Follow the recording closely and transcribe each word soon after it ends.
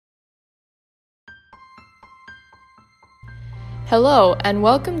Hello, and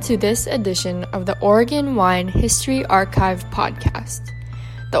welcome to this edition of the Oregon Wine History Archive podcast.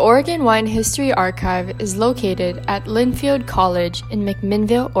 The Oregon Wine History Archive is located at Linfield College in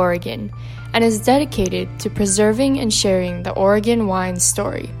McMinnville, Oregon, and is dedicated to preserving and sharing the Oregon wine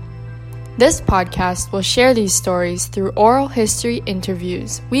story. This podcast will share these stories through oral history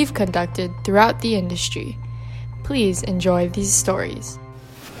interviews we've conducted throughout the industry. Please enjoy these stories.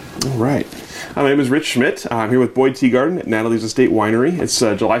 All right. My name is Rich Schmidt. I'm here with Boyd Teegarden at Natalie's Estate Winery. It's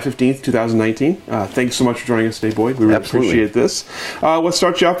July 15th, 2019. Thanks so much for joining us today, Boyd. We really appreciate this. Let's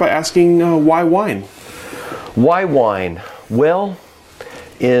start you off by asking, why wine? Why wine? Well,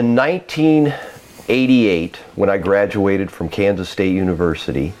 in 1988, when I graduated from Kansas State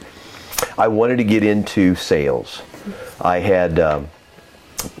University, I wanted to get into sales. I had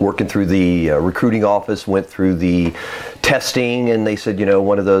working through the recruiting office, went through the testing, and they said,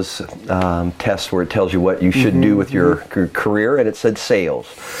 one of those tests where it tells you what you should do with your career, and it said sales.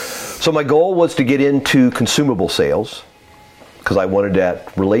 So my goal was to get into consumable sales because I wanted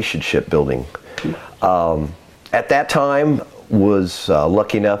that relationship building. At that time, was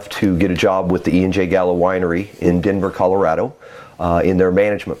lucky enough to get a job with the E&J Gallo Winery in Denver, Colorado, in their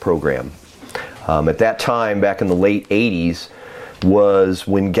management program. At that time, back in the late 80s, was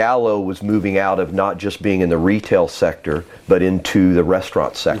when Gallo was moving out of not just being in the retail sector, but into the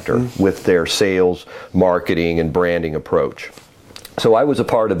restaurant sector with their sales, marketing, and branding approach. So I was a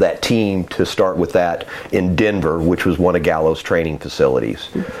part of that team to start with that in Denver, which was one of Gallo's training facilities.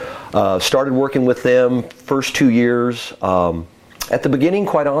 Started working with them first 2 years. At the beginning,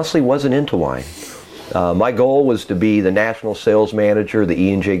 quite honestly, wasn't into wine. My goal was to be the national sales manager of the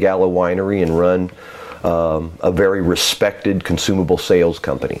E&J Gallo Winery and run a very respected consumable sales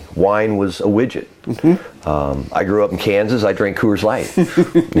company. Wine was a widget. I grew up in Kansas. I drank Coors Light.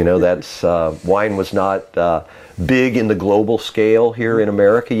 That's wine was not big in the global scale here in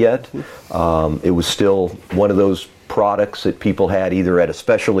America yet. It was still one of those products that people had either at a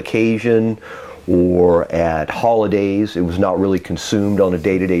special occasion or at holidays. It was not really consumed on a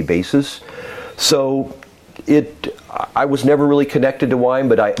day-to-day basis. So I was never really connected to wine,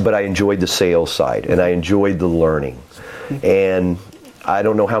 but I enjoyed the sales side and I enjoyed the learning. And I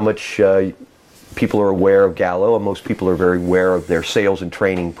don't know how much people are aware of Gallo, and most people are very aware of their sales and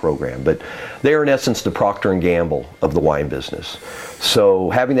training program, but they are in essence the Procter & Gamble of the wine business. So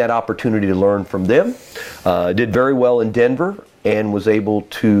having that opportunity to learn from them, did very well in Denver and was able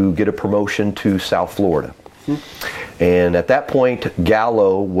to get a promotion to South Florida. And at that point,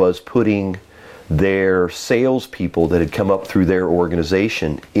 Gallo was putting their salespeople that had come up through their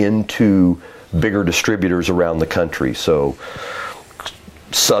organization into bigger distributors around the country. So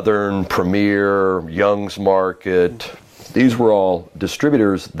Southern, Premier, Young's Market, these were all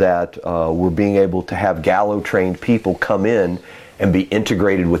distributors that were being able to have Gallo-trained people come in and be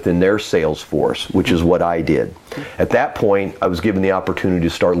integrated within their sales force, which is what I did. At that point, I was given the opportunity to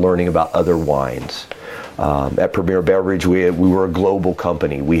start learning about other wines. At Premier Beverage, we were a global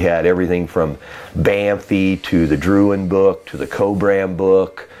company. We had everything from Banffy to the Druin book to the Cobram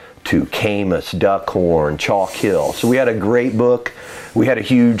book to Caymus, Duckhorn, Chalk Hill. So we had a great book. We had a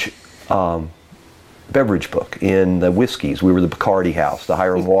huge beverage book in the whiskeys. We were the Bacardi house, the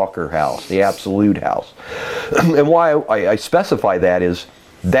Hiram Walker house, the Absolute house. And why I specify that is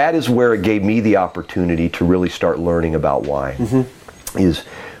where it gave me the opportunity to really start learning about wine. Is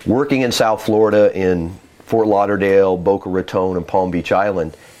working in South Florida, in Fort Lauderdale, Boca Raton, and Palm Beach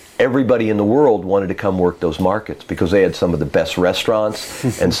Island. Everybody in the world wanted to come work those markets because they had some of the best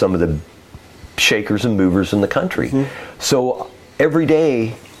restaurants and some of the shakers and movers in the country. So every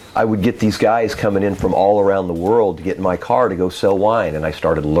day I would get these guys coming in from all around the world to get in my car to go sell wine, and I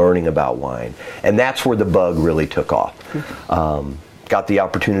started learning about wine. And that's where the bug really took off. Got the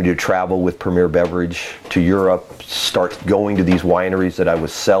opportunity to travel with Premier Beverage to Europe, start going to these wineries that I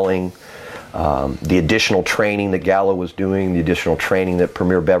was selling. The additional training that Gallo was doing, the additional training that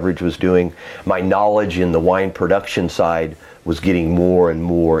Premier Beverage was doing. My knowledge in the wine production side was getting more and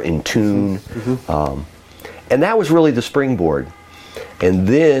more in tune. And that was really the springboard. And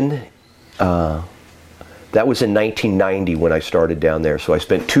then, that was in 1990 when I started down there. So I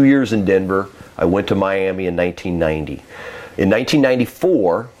spent 2 years in Denver. I went to Miami in 1990. In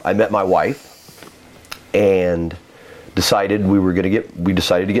 1994, I met my wife and decided we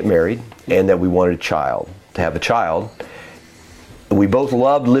decided to get married and that we wanted to have a child. We both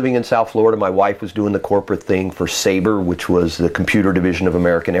loved living in South Florida. My wife was doing the corporate thing for Sabre, which was the computer division of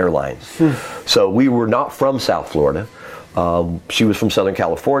American Airlines. So we were not from South Florida, She was from Southern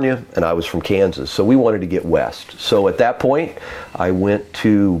California, and I was from Kansas, so we wanted to get west. So at that point, I went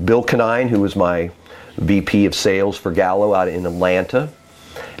to Bill Canine, who was my VP of sales for Gallo out in Atlanta,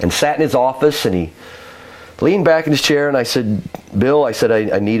 and sat in his office, and he leaned back in his chair, and I said, Bill, I said,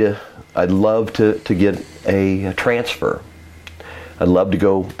 I'd love to get a transfer. I'd love to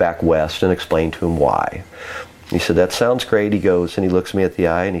go back west, and explain to him why. He said, that sounds great. He goes, and he looks me at the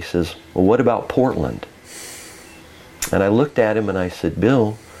eye, and he says, well, what about Portland? And I looked at him and I said,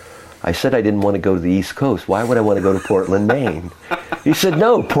 Bill, I said I didn't want to go to the East Coast. Why would I want to go to Portland, Maine? He said,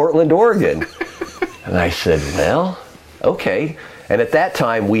 no, Portland, Oregon. And I said, well, okay. And at that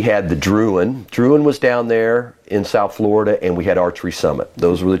time we had the Druin. Druin was down there in South Florida, and we had Archery Summit.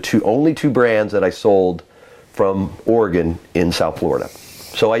 Those were the only two brands that I sold from Oregon in South Florida.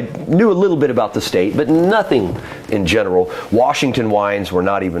 So I knew a little bit about the state, but nothing in general. Washington wines were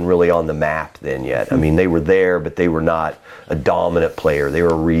not even really on the map then yet. I mean, they were there, but they were not a dominant player. They were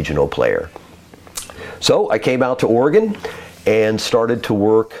a regional player. So I came out to Oregon and started to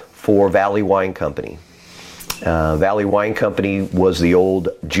work for Valley Wine Company. Valley Wine Company was the old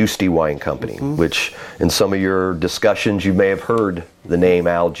Giusti Wine Company, which in some of your discussions you may have heard the name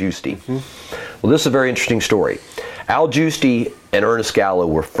Al Giusti. Well, this is a very interesting story. Al Giusti and Ernest Gallo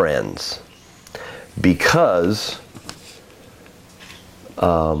were friends because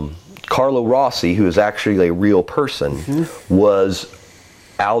Carlo Rossi, who is actually a real person, was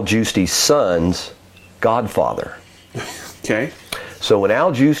Al Giusti's son's godfather. Okay. So when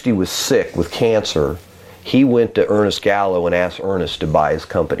Al Giusti was sick with cancer, he went to Ernest Gallo and asked Ernest to buy his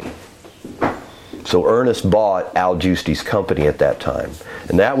company. So Ernest bought Al Giusti's company at that time.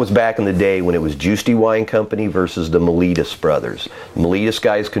 And that was back in the day when it was Giusti Wine Company versus the Miletus brothers. The Miletus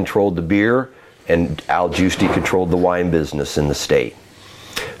guys controlled the beer, and Al Giusti controlled the wine business in the state.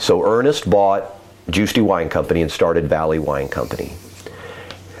 So Ernest bought Giusti Wine Company and started Valley Wine Company.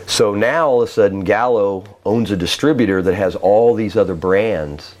 So now all of a sudden Gallo owns a distributor that has all these other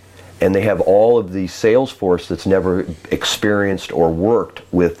brands, and they have all of the sales force that's never experienced or worked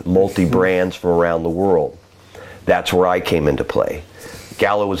with multi-brands from around the world. That's where I came into play.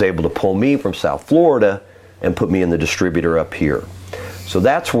 Gallo was able to pull me from South Florida and put me in the distributor up here. So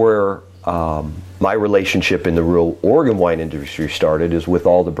that's where my relationship in the real Oregon wine industry started, is with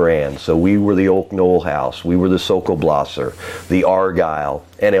all the brands. So we were the Oak Knoll House, we were the Sokolblosser, the Argyle,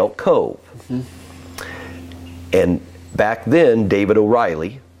 and Elk Cove. And back then, David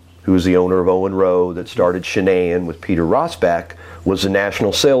O'Reilly, who was the owner of Owen Rowe that started Chenahan with Peter Rosbach, was the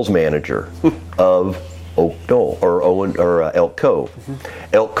national sales manager of Oak Knoll, or Elk Cove.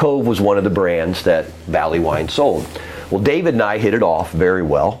 Elk Cove was one of the brands that Valley Wine sold. Well, David and I hit it off very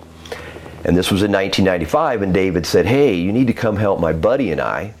well. And this was in 1995, and David said, hey, you need to come help my buddy and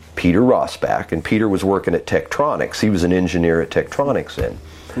I, Peter Rosbach. And Peter was working at Tektronix. He was an engineer at Tektronix then.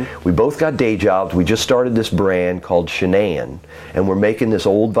 We both got day jobs. We just started this brand called Chenahan, and we're making this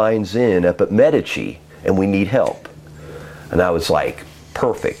Old Vine Zin up at Medici, and we need help. And I was like,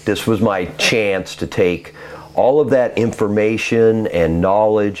 perfect. This was my chance to take all of that information and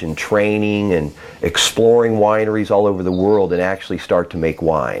knowledge and training and exploring wineries all over the world and actually start to make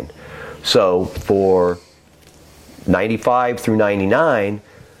wine. So for 95 through 99,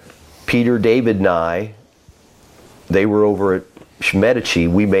 Peter, David, and I, they were over at Medici.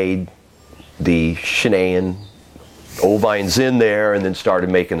 We made the Chenahan Old Vine Zin there, and then started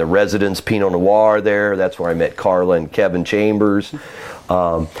making the Residence Pinot Noir there. That's where I met Carla and Kevin Chambers.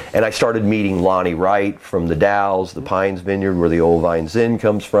 And I started meeting Lonnie Wright from the Dows, the Pines Vineyard, where the Old Vine Zin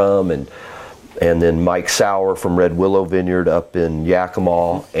comes from, and then Mike Sauer from Red Willow Vineyard up in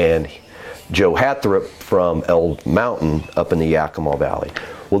Yakima, and Joe Hathrop from Elm Mountain up in the Yakima Valley.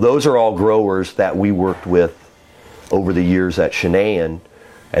 Well, those are all growers that we worked with over the years at Chenahan.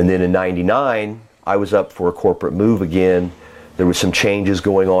 And then in 99, I was up for a corporate move again. There was some changes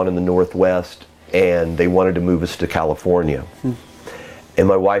going on in the Northwest, and they wanted to move us to California. And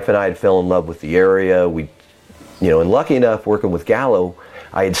my wife and I had fell in love with the area. And lucky enough, working with Gallo,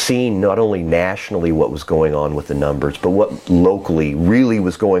 I had seen not only nationally what was going on with the numbers, but what locally really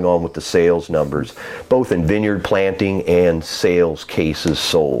was going on with the sales numbers, both in vineyard planting and sales cases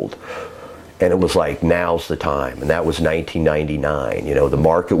sold. And it was like, now's the time. And that was 1999. The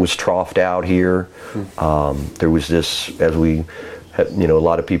market was troughed out here. There was this, as we have, a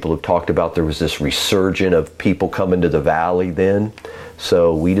lot of people have talked about, there was this resurgence of people coming to the valley then.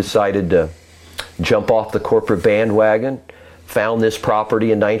 So we decided to jump off the corporate bandwagon, found this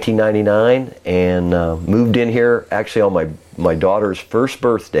property in 1999, and moved in here actually on my daughter's first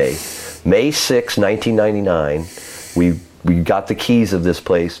birthday, May 6, 1999. We got the keys of this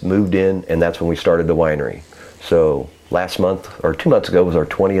place, moved in, and that's when we started the winery. So last month, or 2 months ago, was our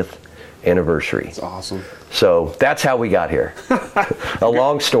 20th anniversary. That's awesome. So that's how we got here. A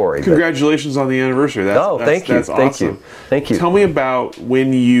long story. Congratulations on the anniversary. Thank you. That's awesome. Thank you. Tell me about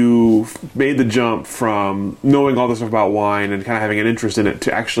when you made the jump from knowing all this stuff about wine and kind of having an interest in it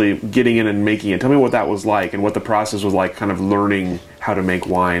to actually getting in and making it. Tell me what that was like and what the process was like, kind of learning how to make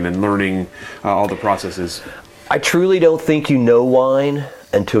wine and learning all the processes. I truly don't think you know wine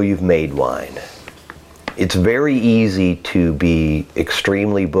until you've made wine. It's very easy to be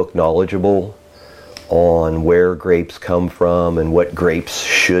extremely book knowledgeable on where grapes come from and what grapes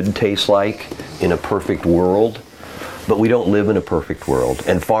should taste like in a perfect world, but we don't live in a perfect world,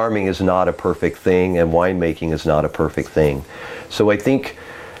 and farming is not a perfect thing, and winemaking is not a perfect thing. So I think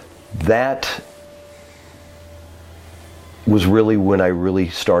that was really when I really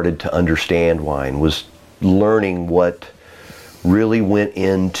started to understand wine, was learning what really went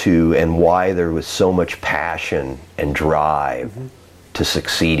into and why there was so much passion and drive to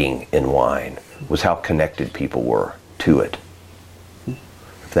succeeding in wine, was how connected people were to it.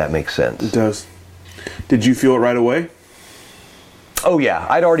 If that makes sense. It does. Did you feel it right away? Oh yeah,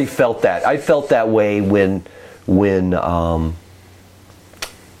 I'd already felt that. I felt that way when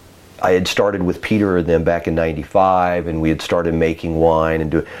I had started with Peter and them back in '95, and we had started making wine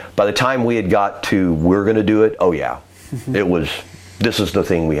and by the time we had got to we're going to do it, oh yeah, it was, this is the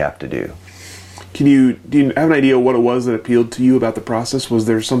thing we have to do. Do you have an idea what it was that appealed to you about the process? Was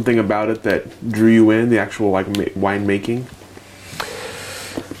there something about it that drew you in, the actual wine making?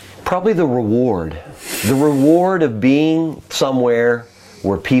 Probably the reward. The reward of being somewhere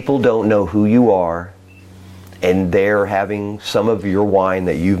where people don't know who you are, and they're having some of your wine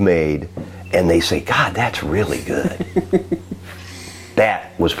that you've made, and they say, God, that's really good.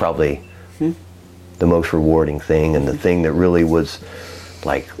 That was probably the most rewarding thing, and the thing that really was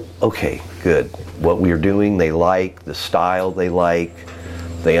like, okay, good. What we're doing, they like, the style they like,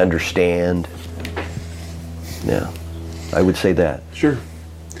 they understand. Yeah, I would say that. Sure.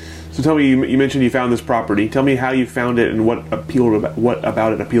 So tell me, you mentioned you found this property. Tell me how you found it and what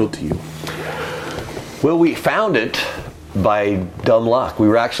about it appealed to you. Well, we found it by dumb luck. We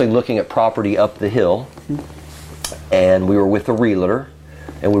were actually looking at property up the hill, and we were with a realtor,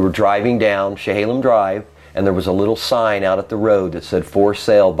 and we were driving down Chehalem Drive, and there was a little sign out at the road that said, for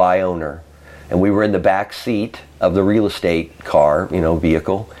sale by owner. And we were in the back seat of the real estate car,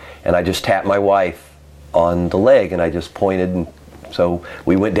 vehicle, and I just tapped my wife on the leg, and I just pointed, and so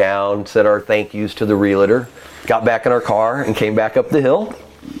we went down, said our thank yous to the realtor, got back in our car, and came back up the hill.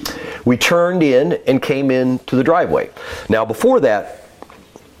 We turned in and came in to the driveway. Now, before that,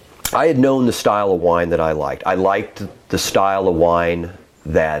 I had known the style of wine that I liked. I liked the style of wine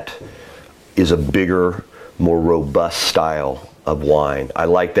that is a bigger, more robust style of wine. I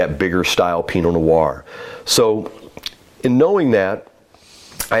like that bigger style Pinot Noir. So in knowing that,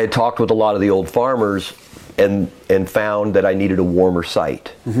 I had talked with a lot of the old farmers and found that I needed a warmer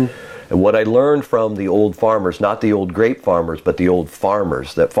site. And what I learned from the old farmers, not the old grape farmers, but the old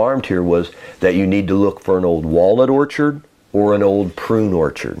farmers that farmed here, was that you need to look for an old walnut orchard or an old prune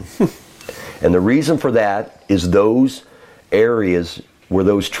orchard. And the reason for that is those areas where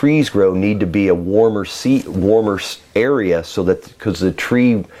those trees grow need to be a warmer area, so that because the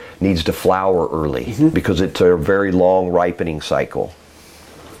tree needs to flower early, because it's a very long ripening cycle.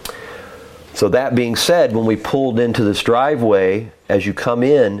 So that being said, when we pulled into this driveway, as you come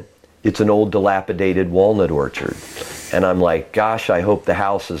in, it's an old dilapidated walnut orchard. And I'm like, gosh, I hope the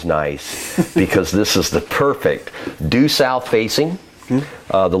house is nice, because this is the perfect due south facing.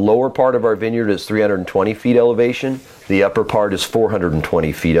 The lower part of our vineyard is 320 feet elevation. The upper part is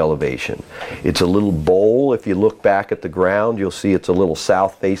 420 feet elevation. It's a little bowl. If you look back at the ground, you'll see it's a little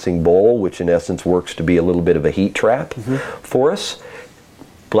south-facing bowl, which in essence works to be a little bit of a heat trap for us.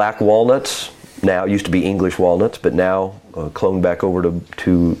 Black walnuts. Now, it used to be English walnuts, but now cloned back over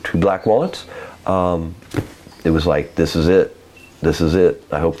to black walnuts. It was like, this is it. This is it.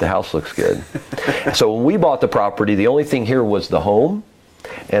 I hope the house looks good. So when we bought the property, the only thing here was the home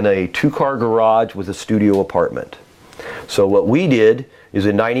and a 2-car garage with a studio apartment. So what we did is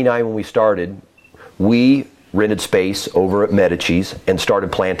in '99 when we started, we rented space over at Medici's and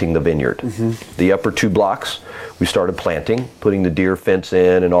started planting the vineyard. The upper 2 blocks, we started planting, putting the deer fence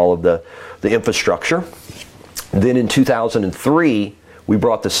in and all of the infrastructure. Then in 2003, we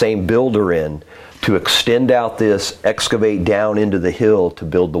brought the same builder in to extend out this, excavate down into the hill to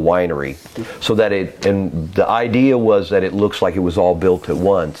build the winery. So that and the idea was that it looks like it was all built at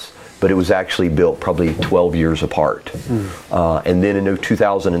once, but it was actually built probably 12 years apart. And then in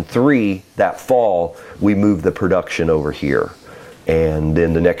 2003, that fall, we moved the production over here. And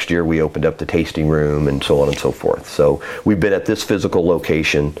then the next year we opened up the tasting room and so on and so forth. So we've been at this physical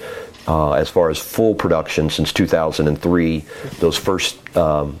location as far as full production since 2003. Those first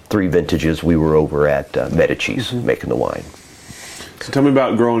 3 vintages we were over at Medici's making the wine. So tell me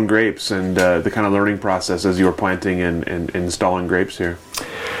about growing grapes and the kind of learning process as you were planting and installing grapes here.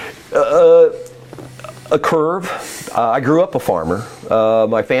 A curve. I grew up a farmer.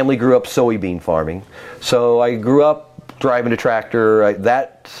 My family grew up soybean farming. So I grew up driving a tractor.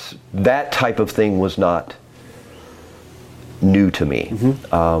 That type of thing was not new to me.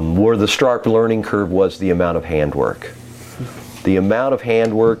 Where the stark learning curve was the amount of handwork. The amount of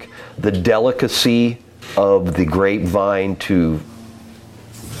handwork, the delicacy of the grapevine to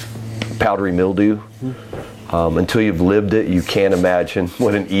powdery mildew. Until you've lived it, you can't imagine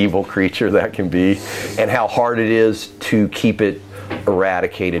what an evil creature that can be and how hard it is to keep it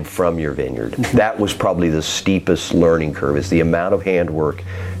eradicated from your vineyard. That was probably the steepest learning curve, is the amount of handwork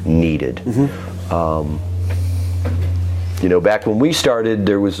needed. You know, back when we started,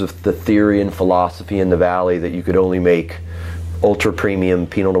 there was the theory and philosophy in the valley that you could only make ultra premium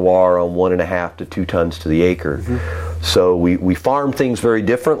Pinot Noir on 1.5 to 2 tons to the acre. So we farmed things very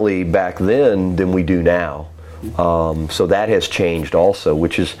differently back then than we do now. So that has changed also,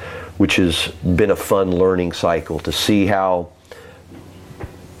 which has been a fun learning cycle to see how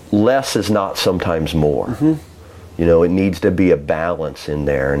less is not sometimes more. You know, it needs to be a balance in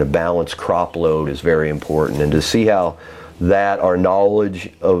there, and a balanced crop load is very important. And to see how that our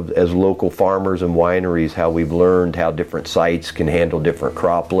knowledge of as local farmers and wineries, how we've learned how different sites can handle different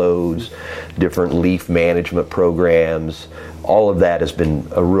crop loads, different leaf management programs, all of that has been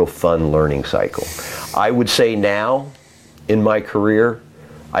a real fun learning cycle. I would say now in my career,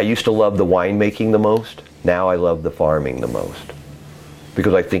 I used to love the winemaking the most. Now I love the farming the most,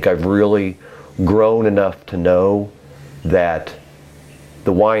 because I think I've really grown enough to know that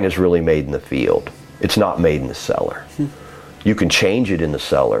the wine is really made in the field. It's not made in the cellar. You can change it in the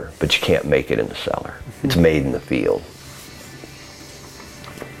cellar, but you can't make it in the cellar. It's made in the field.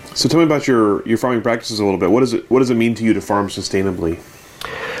 So tell me about your farming practices a little bit. What does it mean to you to farm sustainably?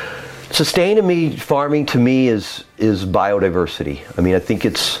 Sustainable farming to me is biodiversity. I mean, I think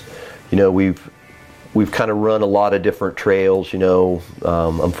it's, you know, we've kind of run a lot of different trails, you know.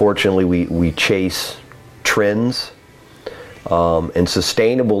 Unfortunately, we chase trends. And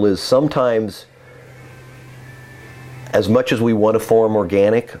sustainable is sometimes, as much as we want to farm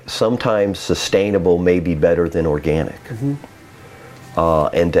organic, sometimes sustainable may be better than organic.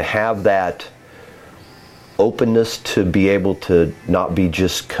 And to have that openness to be able to not be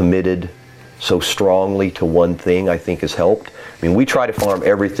just committed so strongly to one thing, I think has helped. I mean, we try to farm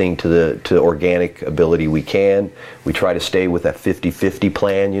everything to organic ability we can. We try to stay with that 50-50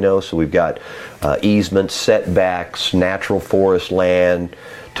 plan, you know, so we've got easements, setbacks, natural forest land,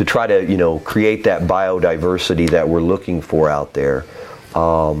 to try to, you know, create that biodiversity that we're looking for out there.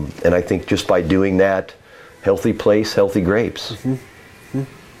 And I think just by doing that, healthy place, healthy grapes. You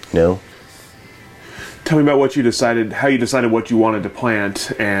know? Tell me about how you decided what you wanted to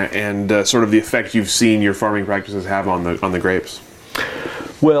plant, and sort of the effect you've seen your farming practices have on the grapes.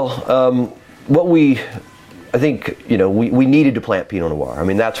 Well, I think, you know, we needed to plant Pinot Noir. I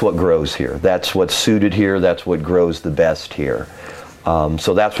mean, that's what grows here. That's what's suited here. That's what grows the best here.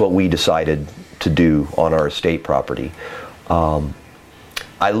 So that's what we decided to do on our estate property.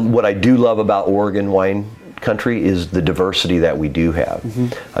 What I do love about Oregon wine country is the diversity that we do have.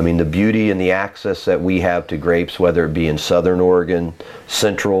 I mean, the beauty and the access that we have to grapes, whether it be in southern Oregon,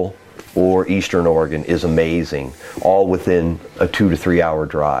 central, or eastern Oregon, is amazing. All within a 2 to 3 hour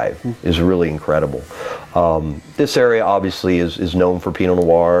drive is really incredible. This area obviously is known for Pinot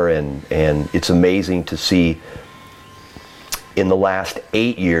Noir, and it's amazing to see in the last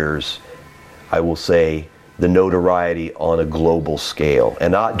 8 years, I will say, the notoriety on a global scale,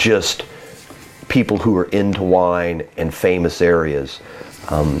 and not just people who are into wine and famous areas.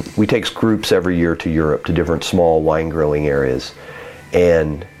 We take groups every year to Europe, to different small wine growing areas,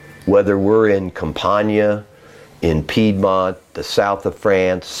 and whether we're in Campania, in Piedmont, the south of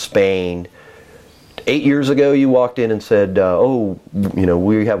France, Spain, 8 years ago you walked in and said, oh, you know,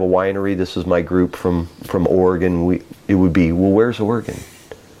 we have a winery, this is my group from Oregon. It would be, well, where's Oregon?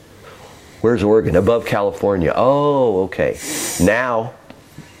 Where's Oregon? Above California. Oh, okay. Now,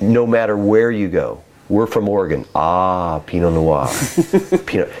 no matter where you go, we're from Oregon. Ah, Pinot Noir.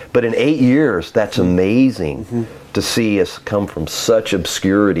 But in 8 years, that's amazing to see us come from such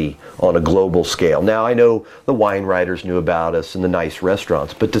obscurity on a global scale. Now, I know the wine writers knew about us and the nice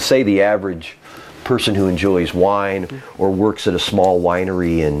restaurants, but to say the average person who enjoys wine or works at a small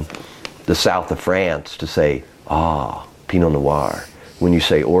winery in the south of France, to say, ah, Pinot Noir. When you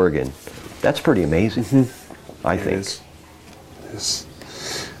say Oregon, that's pretty amazing, I think. It is.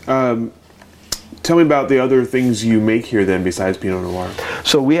 Tell me about the other things you make here then besides Pinot Noir.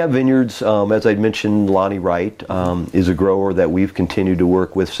 So we have vineyards, as I mentioned, Lonnie Wright is a grower that we've continued to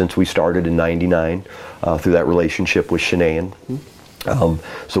work with since we started in '99 through that relationship with Shanann.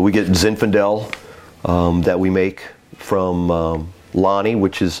 So we get Zinfandel that we make from Lonnie,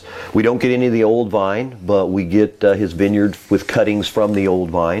 which is, we don't get any of the old vine, but we get his vineyard with cuttings from the old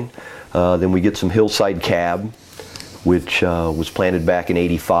vine. Then we get some Hillside Cab, which was planted back in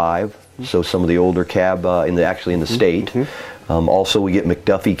 '85. So some of the older cab in the state. Also, we get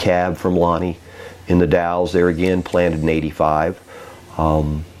McDuffie Cab from Lonnie in the Dalles. There again, planted in '85.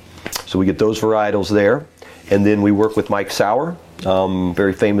 So we get those varietals there, and then we work with Mike Sauer,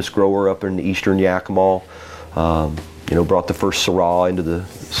 very famous grower up in eastern Yakima. Brought the first Syrah into the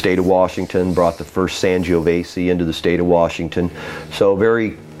state of Washington. Brought the first Sangiovese into the state of Washington. So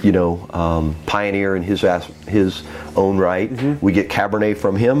very pioneer in his own right. We get Cabernet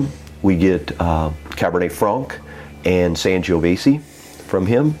from him. We get Cabernet Franc and Sangiovese from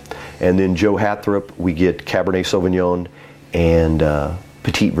him. And then Joe Hathrop, we get Cabernet Sauvignon and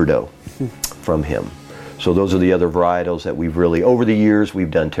Petit Verdot from him. So those are the other varietals that we've really, over the years,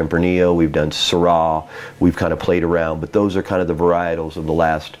 we've done Tempranillo, we've done Syrah, we've kind of played around, but those are kind of the varietals of the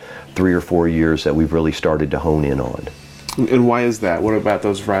last 3 or 4 years that we've really started to hone in on. And why is that? What about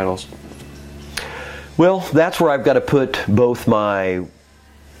those varietals? Well, that's where I've got to put both my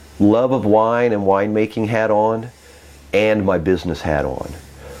love of wine and winemaking hat on and my business hat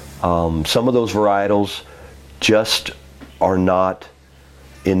on. Some of those varietals just are not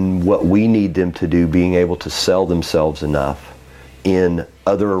in what we need them to do, being able to sell themselves enough in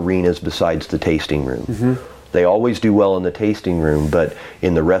other arenas besides the tasting room. They always do well in the tasting room, but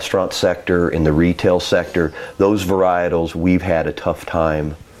in the restaurant sector, in the retail sector, those varietals we've had a tough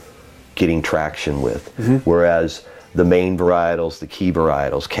time getting traction with. Whereas the main varietals, the key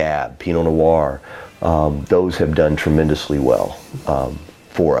varietals, Cab, Pinot Noir, those have done tremendously well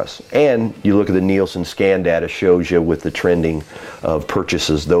for us. And you look at the Nielsen scan data, shows you with the trending of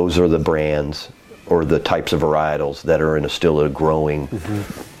purchases, those are the brands or the types of varietals that are still a growing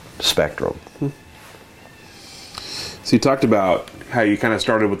spectrum. So you talked about how you kind of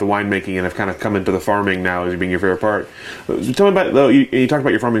started with the winemaking and have kind of come into the farming now as being your favorite part. So tell me about, though, you talked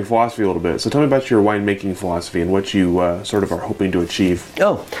about your farming philosophy a little bit. So tell me about your winemaking philosophy and what you sort of are hoping to achieve.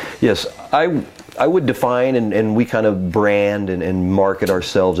 Oh, yes. I would define and we kind of brand and market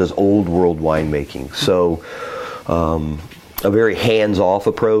ourselves as old world winemaking. So a very hands-off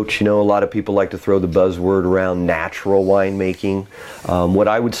approach. A lot of people like to throw the buzzword around natural winemaking. What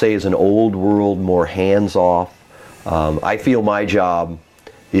I would say is an old world, more hands-off. I feel my job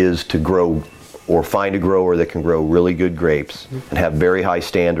is to grow or find a grower that can grow really good grapes and have very high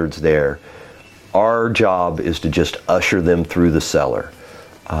standards there. Our job is to just usher them through the cellar.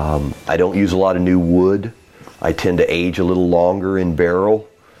 I don't use a lot of new wood. I tend to age a little longer in barrel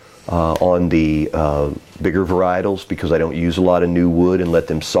on the bigger varietals because I don't use a lot of new wood and let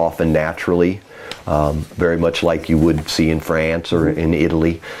them soften naturally, very much like you would see in France or in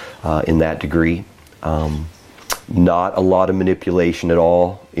Italy in that degree. Not a lot of manipulation at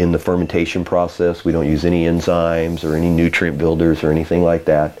all in the fermentation process. We don't use any enzymes or any nutrient builders or anything like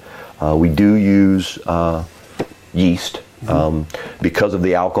that. We do use yeast because of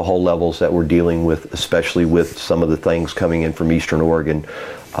the alcohol levels that we're dealing with, especially with some of the things coming in from Eastern Oregon.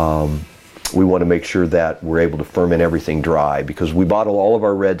 We want to make sure that we're able to ferment everything dry because we bottle all of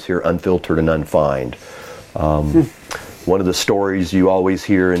our reds here unfiltered and unfined. One of the stories you always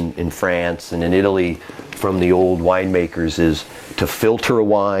hear in France and in Italy from the old winemakers is to filter a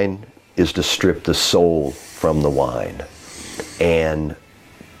wine is to strip the soul from the wine. And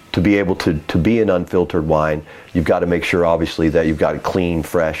to be able to be an unfiltered wine, you've got to make sure obviously that you've got a clean,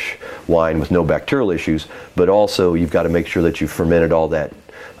 fresh wine with no bacterial issues, but also you've got to make sure that you've fermented all that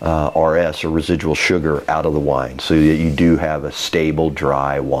RS or residual sugar out of the wine so that you do have a stable,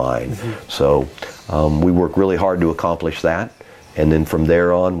 dry wine. So we work really hard to accomplish that. And then from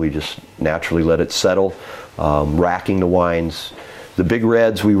there on, we just naturally let it settle. Racking the wines. The big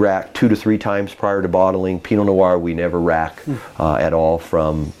reds we rack 2 to 3 times prior to bottling. Pinot Noir we never rack at all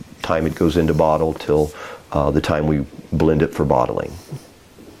from time it goes into bottle till the time we blend it for bottling.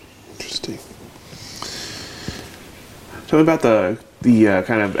 Interesting. Tell me about the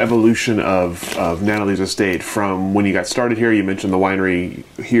kind of evolution of Natalie's estate from when you got started here. You mentioned the winery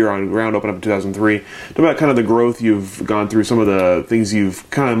here on ground opened up in 2003. Tell me about kind of the growth you've gone through, some of the things you've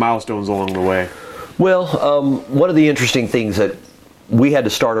kind of milestones along the way. Well, one of the interesting things that we had to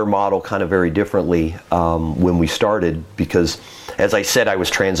start our model kind of very differently when we started, because as I said, I was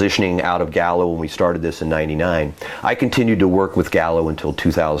transitioning out of Gallo when we started this in '99. I continued to work with Gallo until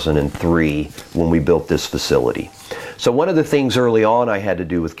 2003 when we built this facility. So one of the things early on I had to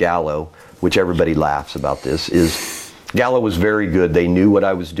do with Gallo, which everybody laughs about this, is Gallo was very good. They knew what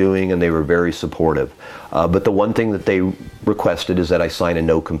I was doing and they were very supportive. But the one thing that they requested is that I sign a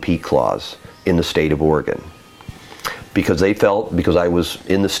no-compete clause in the state of Oregon. Because they felt, because I was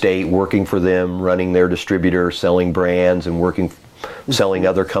in the state working for them, running their distributor, selling brands and selling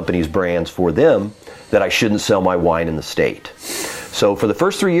other companies' brands for them, that I shouldn't sell my wine in the state. So for the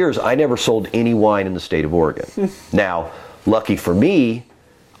first 3 years, I never sold any wine in the state of Oregon. Now, lucky for me,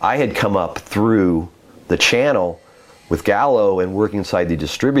 I had come up through the channel with Gallo and working inside the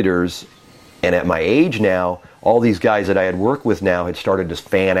distributors, and at my age now, all these guys that I had worked with now had started to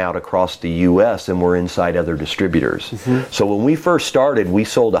fan out across the U.S. and were inside other distributors. So when we first started, we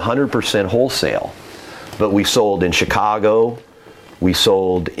sold 100% wholesale, but we sold in Chicago, we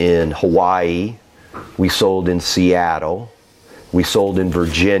sold in Hawaii, we sold in Seattle, we sold in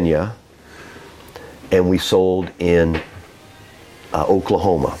Virginia, and we sold in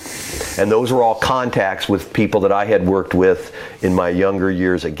Oklahoma. And those were all contacts with people that I had worked with in my younger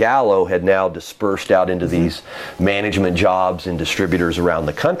years at Gallo, had now dispersed out into these management jobs and distributors around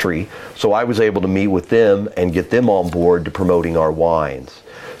the country. So I was able to meet with them and get them on board to promoting our wines.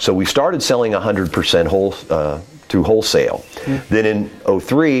 So we started selling 100% through wholesale. Then in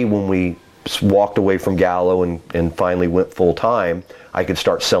 '03, when we walked away from Gallo and finally went full time, I could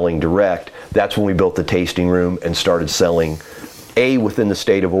start selling direct. That's when we built the tasting room and started selling within the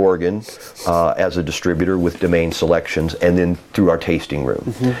state of Oregon as a distributor with Domain Selections, and then through our tasting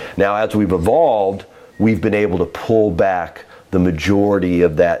room. Now, as we've evolved, we've been able to pull back the majority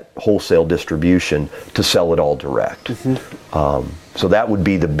of that wholesale distribution to sell it all direct. So that would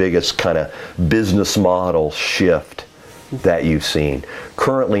be the biggest kind of business model shift that you've seen.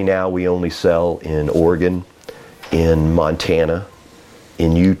 Currently now we only sell in Oregon, in Montana,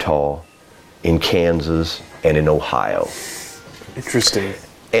 in Utah, in Kansas, and in Ohio. Interesting.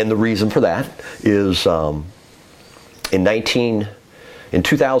 And the reason for that is in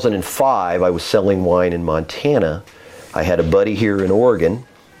 2005, I was selling wine in Montana. I had a buddy here in Oregon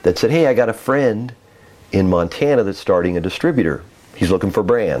that said, hey, I got a friend in Montana that's starting a distributor. He's looking for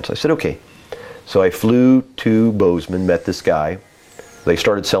brands. I said, okay. So I flew to Bozeman, met this guy. They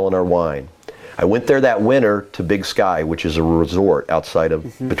started selling our wine. I went there that winter to Big Sky, which is a resort outside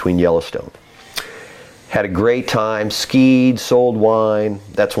of between Yellowstone. Had a great time, skied, sold wine.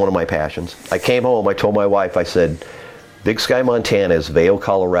 That's one of my passions. I came home, I told my wife, I said, Big Sky, Montana is Vail,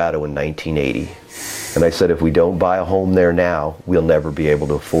 Colorado in 1980. And I said, if we don't buy a home there now, we'll never be able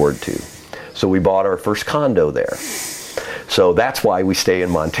to afford to. So we bought our first condo there. So that's why we stay in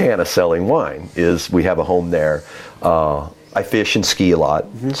Montana selling wine, is we have a home there. I fish and ski a lot,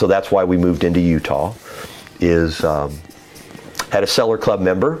 so that's why we moved into Utah. Had a Cellar Club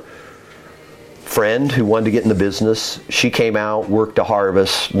member, friend who wanted to get in the business. She came out, worked a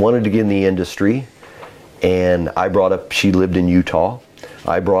harvest, wanted to get in the industry, and she lived in Utah.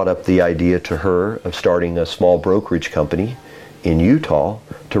 I brought up the idea to her of starting a small brokerage company in Utah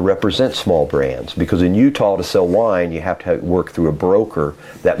to represent small brands, because in Utah to sell wine you have to work through a broker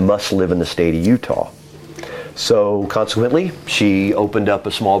that must live in the state of Utah. So consequently, she opened up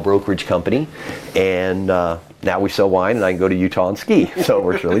a small brokerage company, and now we sell wine and I can go to Utah and ski. So it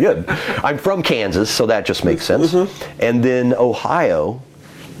works really good. I'm from Kansas, so that just makes sense. And then Ohio,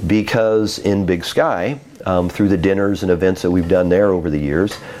 because in Big Sky, through the dinners and events that we've done there over the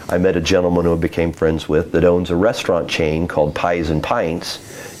years, I met a gentleman who I became friends with that owns a restaurant chain called Pies and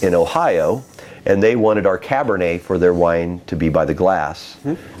Pints in Ohio, and they wanted our Cabernet for their wine to be by the glass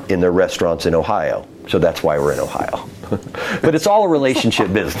in their restaurants in Ohio. So that's why we're in Ohio. But it's all a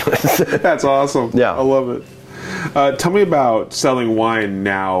relationship business. That's awesome. Yeah. I love it. Tell me about selling wine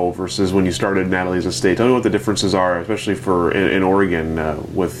now versus when you started Natalie's Estate. Tell me what the differences are, especially for in Oregon.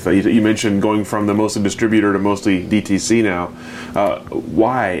 You mentioned going from the mostly distributor to mostly DTC now.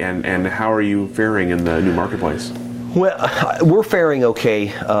 Why and how are you faring in the new marketplace? Well, we're faring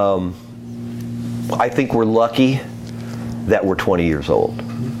okay. I think we're lucky that we're 20 years old.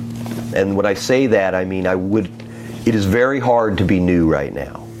 And when I say that, I mean it is very hard to be new right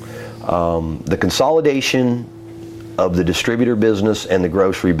now. The consolidation of the distributor business and the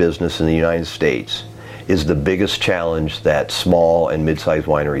grocery business in the United States is the biggest challenge that small and mid-sized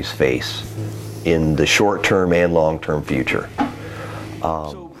wineries face in the short-term and long-term future.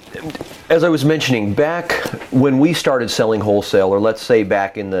 As I was mentioning, back when we started selling wholesale, or let's say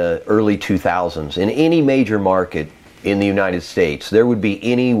back in the early 2000s, in any major market, in the United States, there would be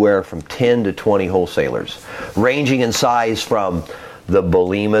anywhere from 10 to 20 wholesalers, ranging in size from the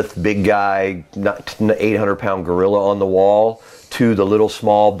behemoth, big guy, 800-pound gorilla on the wall, to the little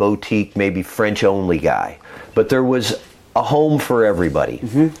small boutique, maybe French-only guy. But there was a home for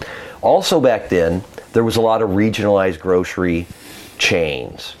everybody. Also back then, there was a lot of regionalized grocery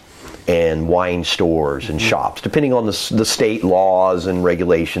chains and wine stores and shops, depending on the state laws and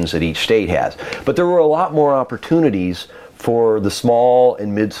regulations that each state has. But there were a lot more opportunities for the small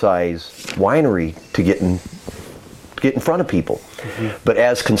and mid-sized winery to get in front of people. But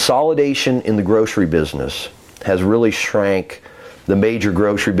as consolidation in the grocery business has really shrank the major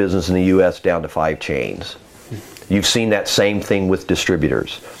grocery business in the U.S. down to 5 chains. You've seen that same thing with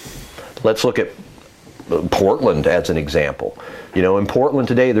distributors. Let's look at Portland as an example. You know, in Portland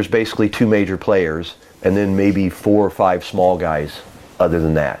today, there's basically 2 major players and then maybe 4 or 5 small guys other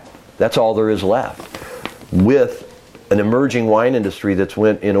than that. That's all there is left. With an emerging wine industry that's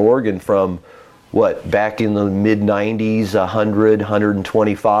went in Oregon from, back in the mid-90s, 100,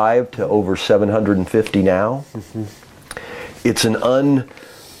 125 to over 750 now. It's an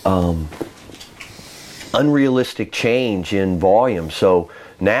unrealistic change in volume. So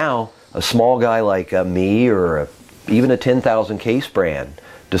now a small guy like me or even a 10,000 case brand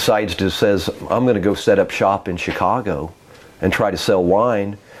says, I'm going to go set up shop in Chicago and try to sell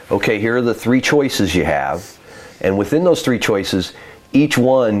wine. Okay, here are the 3 choices you have. And within those 3 choices, each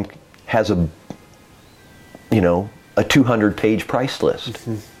one has a 200-page price list.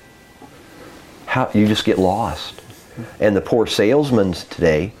 How you just get lost. And the poor salesman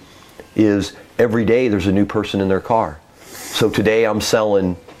today is every day there's a new person in their car. So today I'm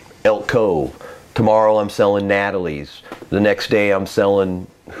selling Elk Cove. Tomorrow I'm selling Natalie's. The next day I'm selling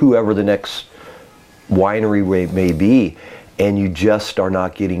whoever the next winery may be. And you just are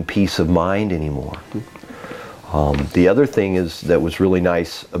not getting peace of mind anymore. The other thing that was really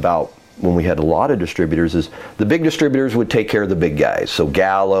nice about when we had a lot of distributors is the big distributors would take care of the big guys. So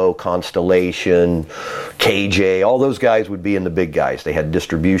Gallo, Constellation, KJ, all those guys would be in the big guys. They had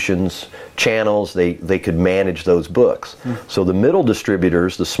distributions, channels, they could manage those books. So the middle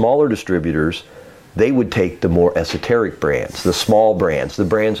distributors, the smaller distributors, they would take the more esoteric brands, the small brands, the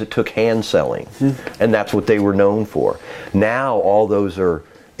brands that took hand selling. And that's what they were known for. Now all those are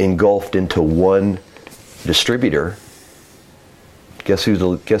engulfed into one distributor. Guess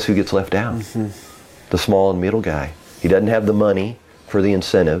who gets left out? The small and middle guy. He doesn't have the money for the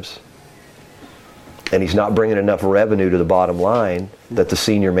incentives, and he's not bringing enough revenue to the bottom line that the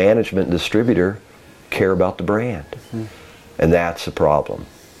senior management and distributor care about the brand. And that's a problem.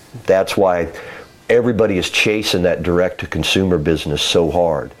 That's why everybody is chasing that direct-to-consumer business so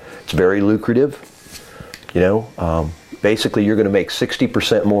hard. It's very lucrative. Basically you're going to make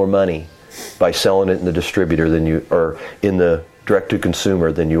 60% more money by selling it in the distributor in the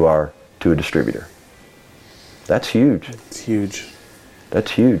direct-to-consumer than you are to a distributor. That's huge. It's huge.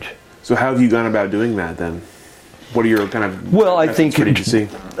 That's huge. So how have you gone about doing that then? What are your kind of... Well, I think what did you see?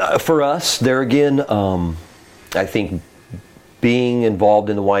 For us, there again, I think being involved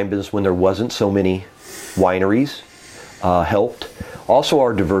in the wine business when there wasn't so many wineries helped. Also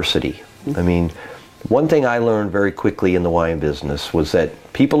our diversity. I mean, one thing I learned very quickly in the wine business was that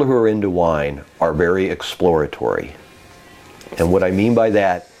people who are into wine are very exploratory. And what I mean by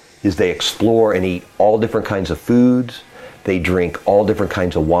that is they explore and eat all different kinds of foods. They drink all different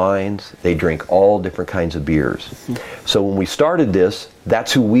kinds of wines. They drink all different kinds of beers. So when we started this,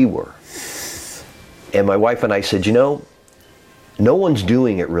 that's who we were. And my wife and I said, no one's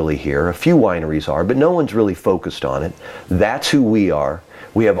doing it really here. A few wineries are, but no one's really focused on it. That's who we are.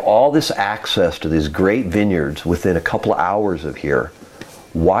 We have all this access to these great vineyards within a couple of hours of here.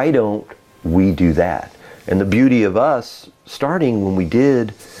 Why don't we do that? And the beauty of us starting when we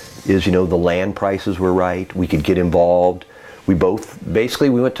did is, the land prices were right. We could get involved. We went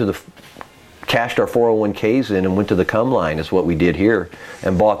to cashed our 401ks in and went to the come line is what we did here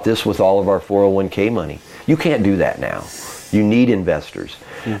and bought this with all of our 401k money. You can't do that now. You need investors.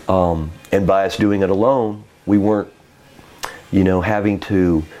 And by us doing it alone, we weren't, having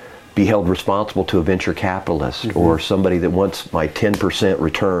to be held responsible to a venture capitalist or somebody that wants my 10%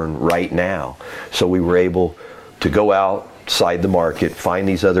 return right now. So we were able to go outside the market, find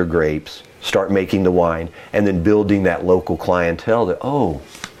these other grapes, start making the wine, and then building that local clientele that, oh,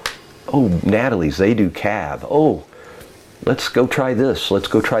 Natalie's, they do cab. Oh, let's go try this. Let's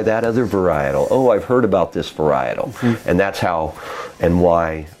go try that other varietal. Oh, I've heard about this varietal. And that's how and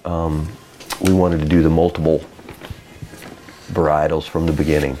why we wanted to do the multiple varietals from the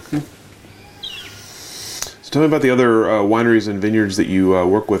beginning. Tell me about the other wineries and vineyards that you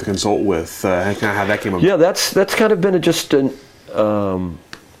work with, consult with, kind of how that came about. Yeah, that's kind of been just a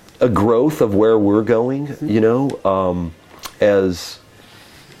growth of where we're going, as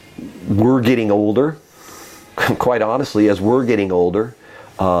we're getting older. Quite honestly, as we're getting older,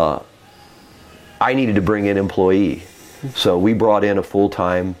 I needed to bring in an employee. So we brought in a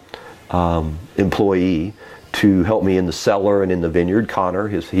full-time employee to help me in the cellar and in the vineyard. Connor,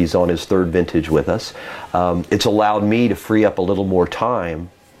 he's on his third vintage with us. It's allowed me to free up a little more time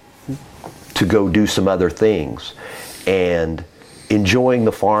to go do some other things. And enjoying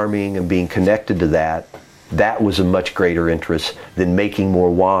the farming and being connected to that was a much greater interest than making more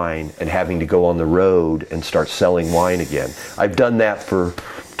wine and having to go on the road and start selling wine again. I've done that for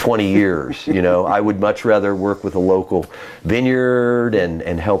 20 years. I would much rather work with a local vineyard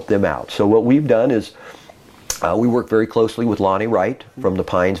and help them out. So what we've done is we work very closely with Lonnie Wright from the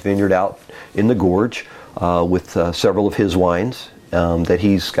Pines Vineyard out in the Gorge with several of his wines that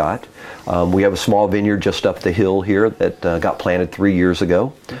he's got. We have a small vineyard just up the hill here that got planted 3 years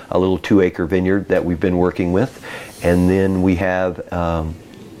ago, a little 2-acre vineyard that we've been working with. And then we have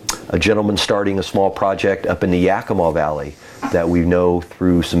a gentleman starting a small project up in the Yakima Valley that we know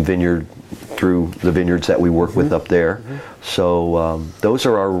through the vineyards that we work with up there. So those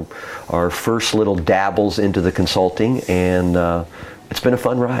are our first little dabbles into the consulting, and it's been a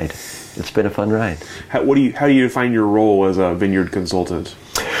fun ride. How do you define your role as a vineyard consultant?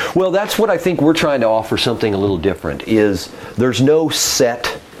 Well, that's what I think we're trying to offer, something a little different, is there's no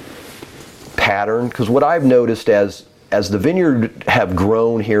set pattern, because what I've noticed as the vineyard have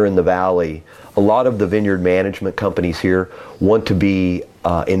grown here in the valley, a lot of the vineyard management companies here want to be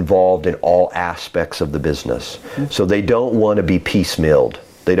involved in all aspects of the business. So they don't want to be piecemealed.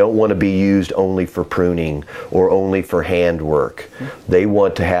 They don't want to be used only for pruning or only for handwork. They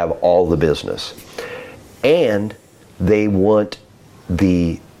want to have all the business. And they want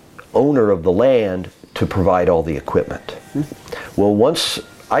the owner of the land to provide all the equipment. Well, once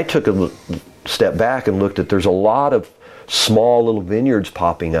I took a step back and looked at, there's a lot of small little vineyards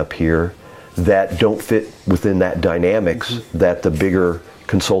popping up here that don't fit within that dynamics that the bigger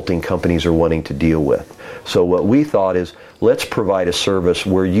consulting companies are wanting to deal with. So what we thought is, let's provide a service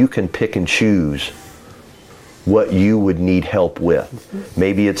where you can pick and choose what you would need help with.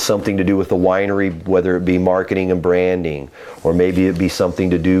 Maybe it's something to do with the winery, whether it be marketing and branding, or maybe it be something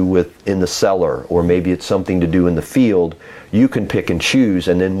to do with in the cellar, or maybe it's something to do in the field. You can pick and choose,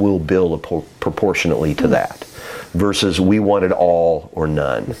 and then we'll bill proportionately to that. Versus we want it all or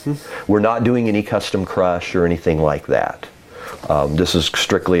none. We're not doing any custom crush or anything like that. This is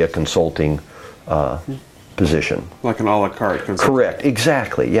strictly a consulting position. Like an a la carte consulting. Correct,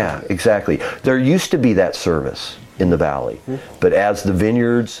 exactly, yeah, exactly. There used to be that service in the valley, but as the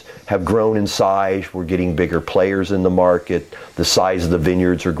vineyards have grown in size, we're getting bigger players in the market, the size of the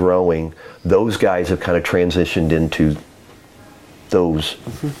vineyards are growing, those guys have kind of transitioned into those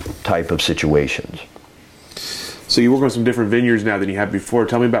type of situations. So you work on some different vineyards now than you had before.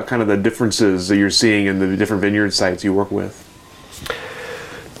 Tell me about kind of the differences that you're seeing in the different vineyard sites you work with.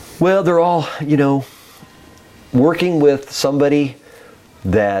 Well, they're all, working with somebody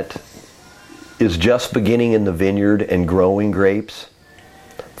that is just beginning in the vineyard and growing grapes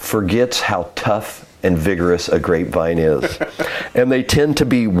forgets how tough and vigorous a grapevine is. And they tend to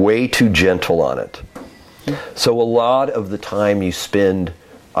be way too gentle on it. So a lot of the time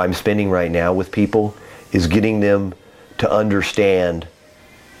I'm spending right now with people is getting them to understand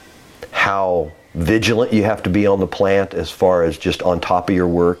how vigilant you have to be on the plant as far as just on top of your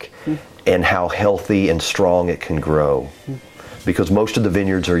work, and how healthy and strong it can grow. Because most of the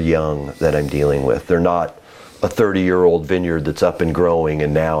vineyards are young that I'm dealing with. They're not a 30-year-old vineyard that's up and growing,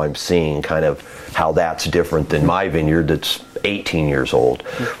 and now I'm seeing kind of how that's different than my vineyard that's 18 years old.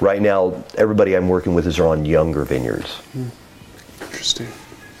 Right now, everybody I'm working with is on younger vineyards. Interesting.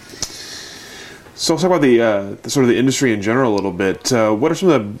 So let's talk about the sort of the industry in general a little bit. What are some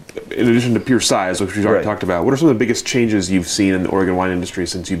of the, in addition to pure size, which we've already talked about, what are some of the biggest changes you've seen in the Oregon wine industry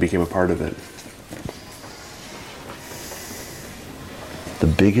since you became a part of it? The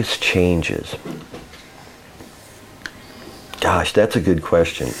biggest changes? Gosh, that's a good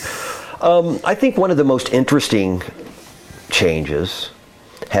question. I think one of the most interesting changes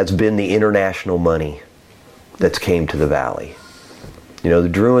has been the international money that's came to the valley. The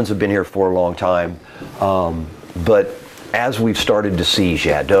Drouhins have been here for a long time, but as we've started to see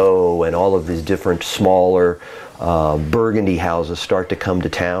Jadot and all of these different smaller Burgundy houses start to come to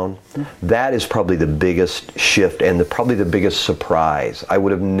town, that is probably the biggest shift and probably the biggest surprise. I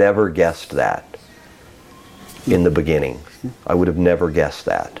would have never guessed that in the beginning. I would have never guessed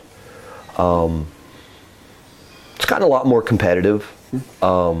that. it's gotten a lot more competitive.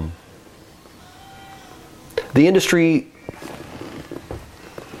 The industry,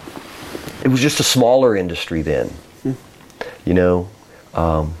 it was just a smaller industry then. You know,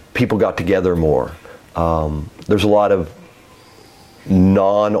 people got together more. There's a lot of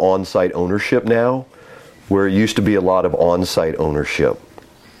non-on-site ownership now, where it used to be a lot of on-site ownership.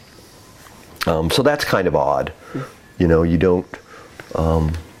 So that's kind of odd. You know, you don't,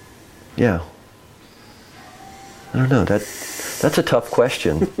 yeah. I don't know, that's a tough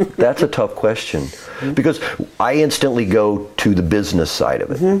question. That's a tough question. Because I instantly go to the business side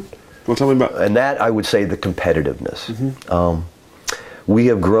of it. Well, tell me about... And that, I would say, the competitiveness. We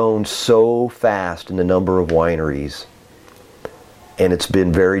have grown so fast in the number of wineries, and it's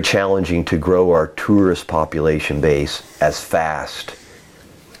been very challenging to grow our tourist population base as fast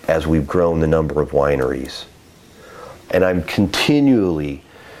as we've grown the number of wineries. And I'm continually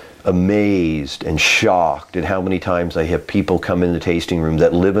amazed and shocked at how many times I have people come in the tasting room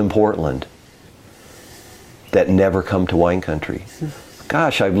that live in Portland that never come to wine country.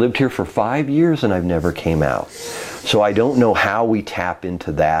 Gosh, I've lived here for 5 years and I've never came out. So I don't know how we tap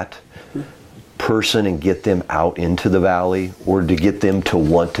into that person and get them out into the valley, or to get them to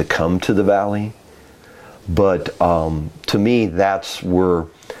want to come to the valley. But to me, that's where,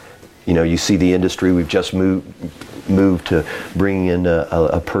 you know, you see the industry. We've just moved to bring in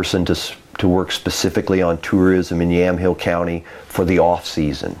a person to work specifically on tourism in Yamhill County for the off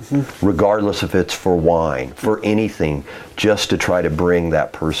season, regardless if it's for wine, for anything, just to try to bring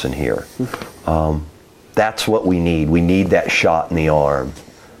that person here. That's what we need. We need that shot in the arm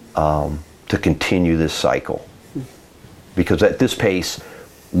to continue this cycle. Because at this pace,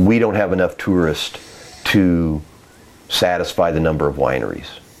 we don't have enough tourists to satisfy the number of wineries.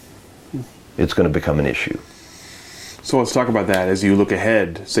 It's going to become an issue. So let's talk about that. As you look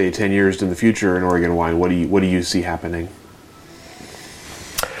ahead, say 10 years in the future in Oregon wine, what do you see happening?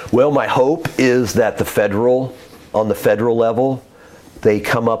 Well, my hope is that on the federal level, they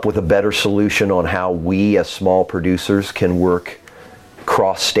come up with a better solution on how we as small producers can work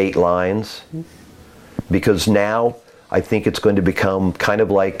cross state lines. Because now I think it's going to become kind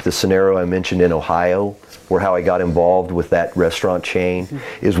of like the scenario I mentioned in Ohio, where how I got involved with that restaurant chain,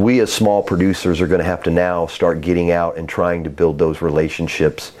 is we as small producers are going to have to now start getting out and trying to build those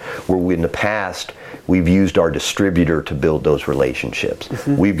relationships, where in the past we've used our distributor to build those relationships.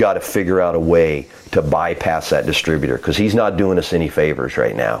 We've got to figure out a way to bypass that distributor, because he's not doing us any favors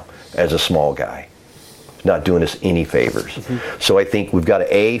right now as a small guy. Not doing us any favors. So I think we've got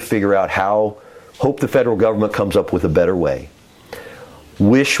to figure out hope the federal government comes up with a better way.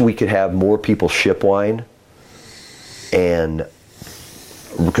 Wish we could have more people ship wine, and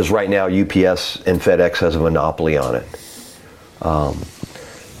because right now UPS and FedEx has a monopoly on it.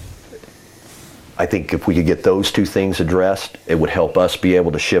 I think if we could get those two things addressed, it would help us be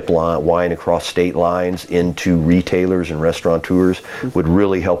able to ship wine across state lines into retailers and restaurateurs. Would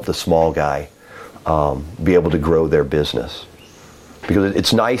really help the small guy be able to grow their business. Because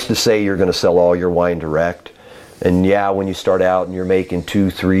it's nice to say you're going to sell all your wine direct, and yeah, when you start out and you're making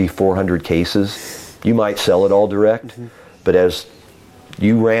 200, 300, 400 cases, you might sell it all direct. But as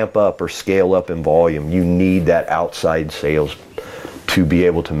you ramp up or scale up in volume, you need that outside sales to be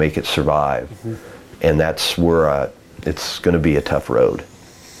able to make it survive. And that's where it's going to be a tough road.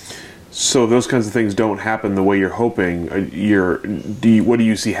 So if those kinds of things don't happen the way you're hoping, what do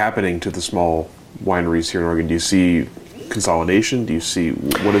you see happening to the small wineries here in Oregon? Do you see consolidation?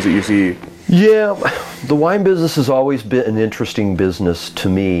 What is it you see? Yeah, the wine business has always been an interesting business to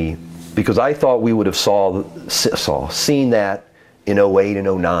me, because I thought we would have seen that in 08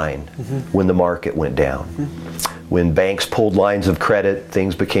 and 09 when the market went down. When banks pulled lines of credit,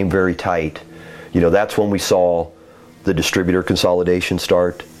 things became very tight. You know, that's when we saw the distributor consolidation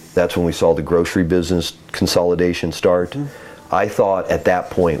start. That's when we saw the grocery business consolidation start. I thought at that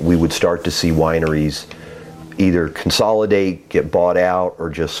point we would start to see wineries either consolidate, get bought out, or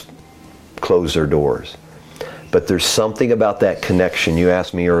just close their doors. But there's something about that connection. You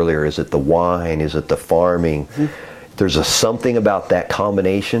asked me earlier, is it the wine, is it the farming? There's something about that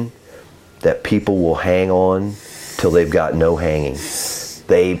combination that people will hang on till they've got no hanging.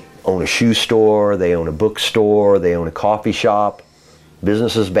 They own a shoe store, they own a bookstore, they own a coffee shop.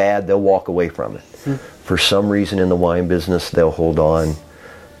 Business is bad, they'll walk away from it. For some reason in the wine business, they'll hold on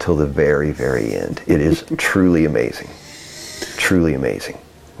till the very, very end. It is truly amazing. Truly amazing.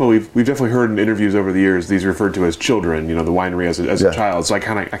 Well, we've definitely heard in interviews over the years these referred to as children. You know, the winery as a child. So I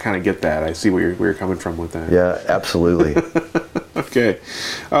kind of get that. I see where you're coming from with that. Yeah, absolutely. Okay.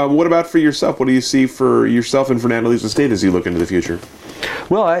 What about for yourself? What do you see for yourself and for Natalie's estate as you look into the future?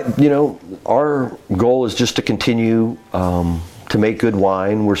 Well, our goal is just to continue to make good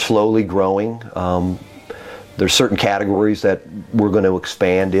wine. We're slowly growing. There's certain categories that we're going to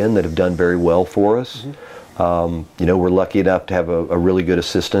expand in that have done very well for us. We're lucky enough to have a really good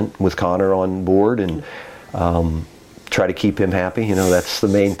assistant with Connor on board, and try to keep him happy. That's the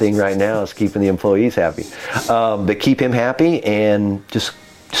main thing right now, is keeping the employees happy. But keep him happy and just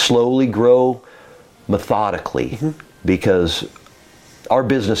slowly grow methodically, because our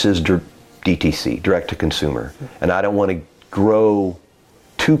business is DTC, direct to consumer, and I don't want to grow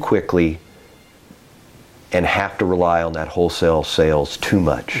too quickly and have to rely on that wholesale sales too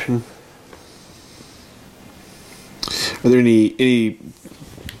much. Are there any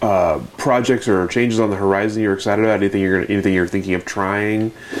projects or changes on the horizon you're excited about? Anything you're thinking of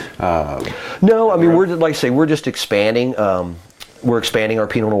trying? No, I mean, we're just expanding. We're expanding our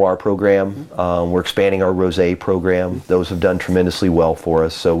Pinot Noir program. We're expanding our Rosé program. Those have done tremendously well for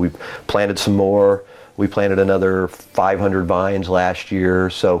us. So we've planted some more. We planted another 500 vines last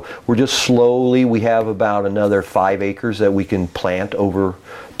year. So we're just slowly, we have about another 5 acres that we can plant over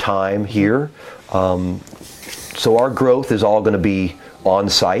time here. So our growth is all going to be on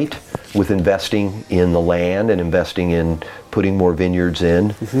site, with investing in the land and investing in putting more vineyards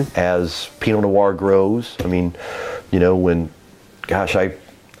in as Pinot Noir grows. I mean,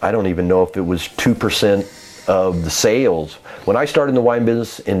 I don't even know if it was 2% of the sales. When I started in the wine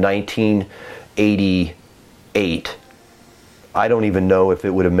business in 1988, I don't even know if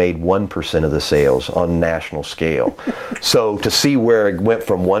it would have made 1% of the sales on a national scale. So to see where it went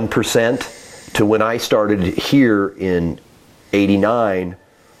from 1% to when I started here in 89,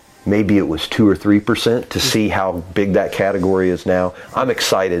 maybe it was 2 or 3%, to see how big that category is now. I'm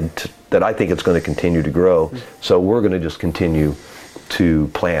excited that I think it's going to continue to grow. So we're going to just continue to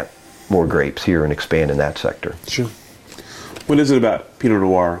plant more grapes here and expand in that sector. Sure. What is it about Pinot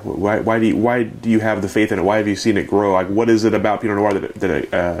Noir? Why do you have the faith in it? Why have you seen it grow? Like, what is it about Pinot Noir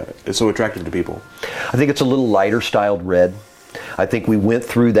that is so attractive to people? I think it's a little lighter styled red. I think we went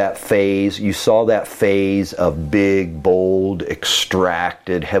through that phase. You saw that phase of big, bold,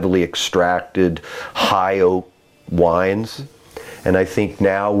 heavily extracted, high oak wines. And I think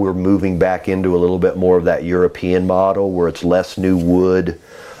now we're moving back into a little bit more of that European model, where it's less new wood,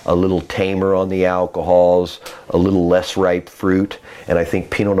 a little tamer on the alcohols, a little less ripe fruit. And I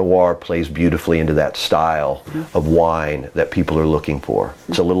think Pinot Noir plays beautifully into that style of wine that people are looking for.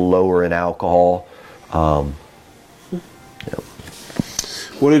 It's a little lower in alcohol.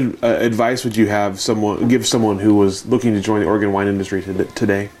 What advice would you give someone who was looking to join the Oregon wine industry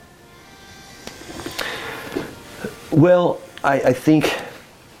today? Well, I think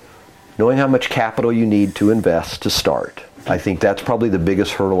knowing how much capital you need to invest to start. I think that's probably the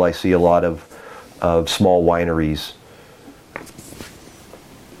biggest hurdle I see a lot of small wineries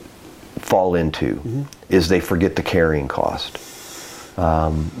fall into, is they forget the carrying cost.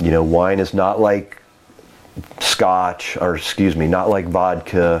 Wine is not like not like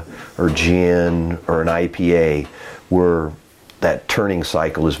vodka or gin or an IPA, where that turning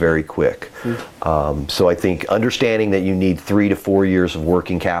cycle is very quick. So I think understanding that you need 3 to 4 years of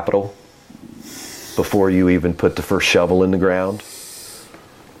working capital before you even put the first shovel in the ground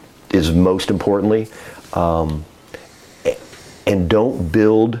is most importantly. And don't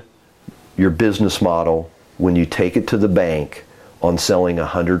build your business model when you take it to the bank on selling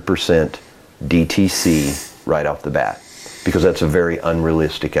 100% DTC right off the bat, because that's a very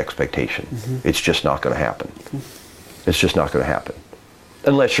unrealistic expectation. It's just not going to happen. It's just not going to happen.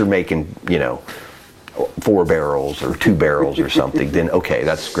 Unless you're making, 4 barrels or 2 barrels or something, then okay,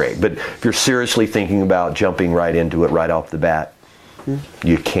 that's great. But if you're seriously thinking about jumping right into it right off the bat,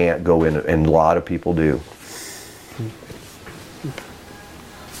 you can't go in, and a lot of people do.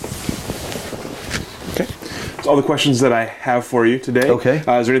 Okay. That's all the questions that I have for you today. Okay.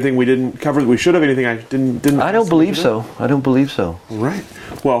 Is there anything we didn't cover that we should have? Anything I didn't? I don't believe so. I don't believe so. All right.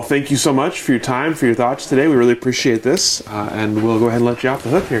 Well, thank you so much for your time, for your thoughts today. We really appreciate this, and we'll go ahead and let you off the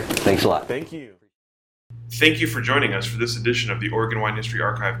hook here. Thanks a lot. Thank you. Thank you for joining us for this edition of the Oregon Wine History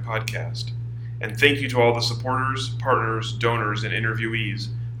Archive podcast. And thank you to all the supporters, partners, donors, and interviewees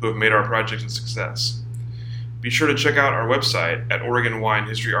who have made our project a success. Be sure to check out our website at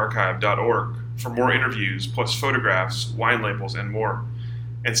OregonWineHistoryArchive.org for more interviews, plus photographs, wine labels, and more.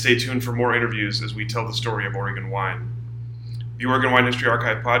 And stay tuned for more interviews as we tell the story of Oregon wine. The Oregon Wine History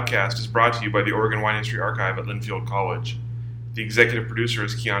Archive podcast is brought to you by the Oregon Wine History Archive at Linfield College. The executive producer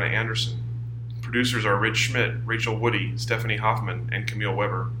is Kiana Anderson. Producers are Rich Schmidt, Rachel Woody, Stephanie Hoffman, and Camille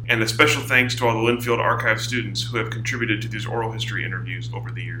Weber. And a special thanks to all the Linfield Archive students who have contributed to these oral history interviews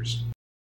over the years.